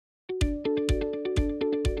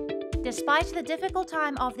Despite the difficult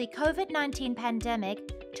time of the COVID-19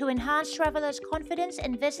 pandemic, to enhance travelers' confidence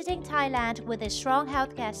in visiting Thailand with a strong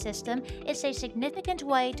healthcare system is a significant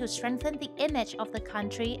way to strengthen the image of the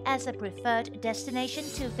country as a preferred destination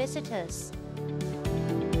to visitors.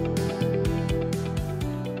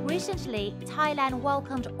 Recently, Thailand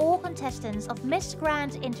welcomed all contestants of Miss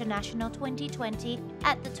Grand International 2020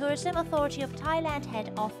 at the Tourism Authority of Thailand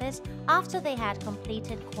head office after they had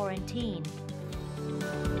completed quarantine.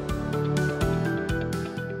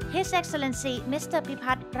 His Excellency Mr.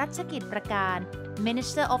 Pipat Ratchakit Prakan,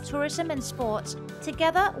 Minister of Tourism and Sports,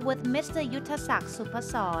 together with Mr. Yuttasak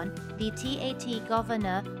Supasorn, the TAT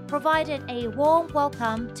Governor, provided a warm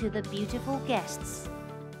welcome to the beautiful guests.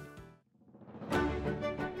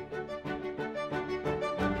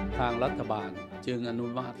 ทางรัฐบาลจึงอนุ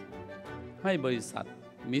มัติให้บริษัท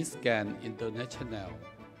Miss Grand International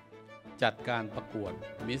จัดการประกวด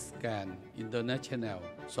Miss Grand International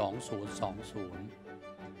 2020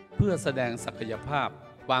 เพื่อแสดงศักยภาพ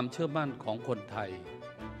ความเชื่อมั่นของคนไทย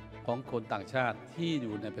ของคนต่างชาติที่อ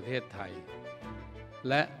ยู่ในประเทศไทย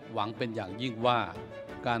และหวังเป็นอย่างยิ่งว่า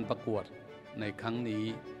การประกวดในครั้งนี้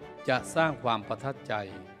จะสร้างความประทับใจ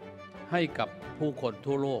ให้กับผู้คน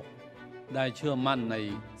ทั่วโลกได้เชื่อมั่นใน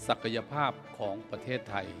ศักยภาพของประเทศ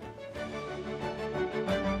ไทย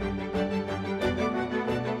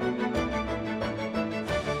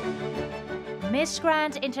Miss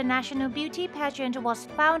Grand International Beauty Pageant was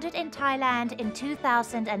founded in Thailand in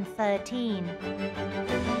 2013.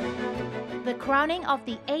 The crowning of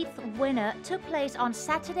the 8th winner took place on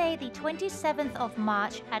Saturday, the 27th of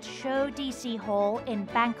March at Show DC Hall in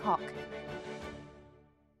Bangkok.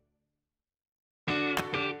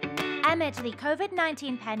 Amid the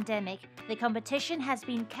COVID-19 pandemic, the competition has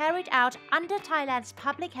been carried out under Thailand's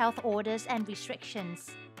public health orders and restrictions.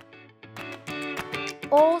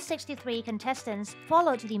 All 63 contestants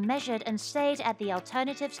followed the measured and stayed at the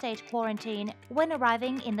alternative state quarantine when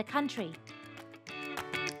arriving in the country.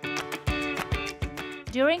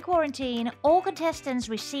 During quarantine, all contestants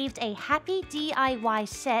received a happy DIY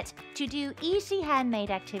set to do easy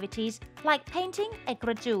handmade activities like painting a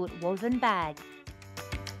grajut woven bag.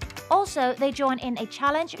 Also, they joined in a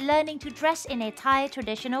challenge learning to dress in a Thai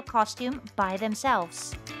traditional costume by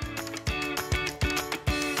themselves.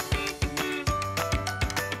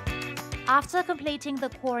 After completing the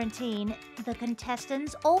quarantine, the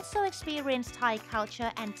contestants also experienced Thai culture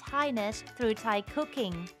and Thainess through Thai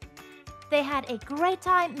cooking. They had a great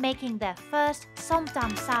time making their first som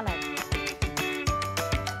tam salad.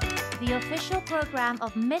 The official program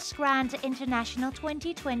of Miss Grand International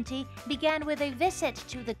 2020 began with a visit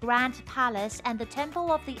to the Grand Palace and the Temple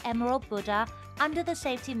of the Emerald Buddha under the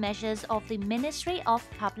safety measures of the Ministry of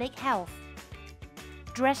Public Health.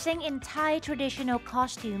 Dressing in Thai traditional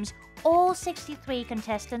costumes, all 63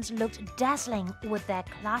 contestants looked dazzling with their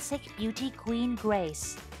classic beauty queen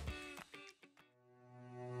grace.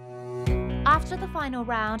 After the final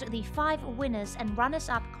round, the 5 winners and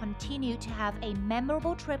runners-up continued to have a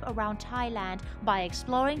memorable trip around Thailand by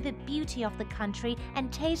exploring the beauty of the country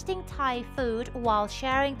and tasting Thai food while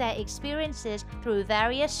sharing their experiences through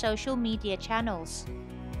various social media channels.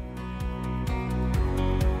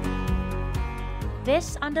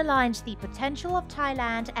 This underlines the potential of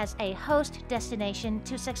Thailand as a host destination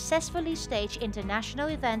to successfully stage international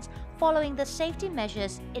events following the safety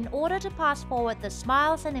measures in order to pass forward the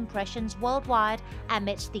smiles and impressions worldwide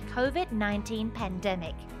amidst the COVID-19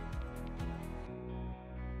 pandemic.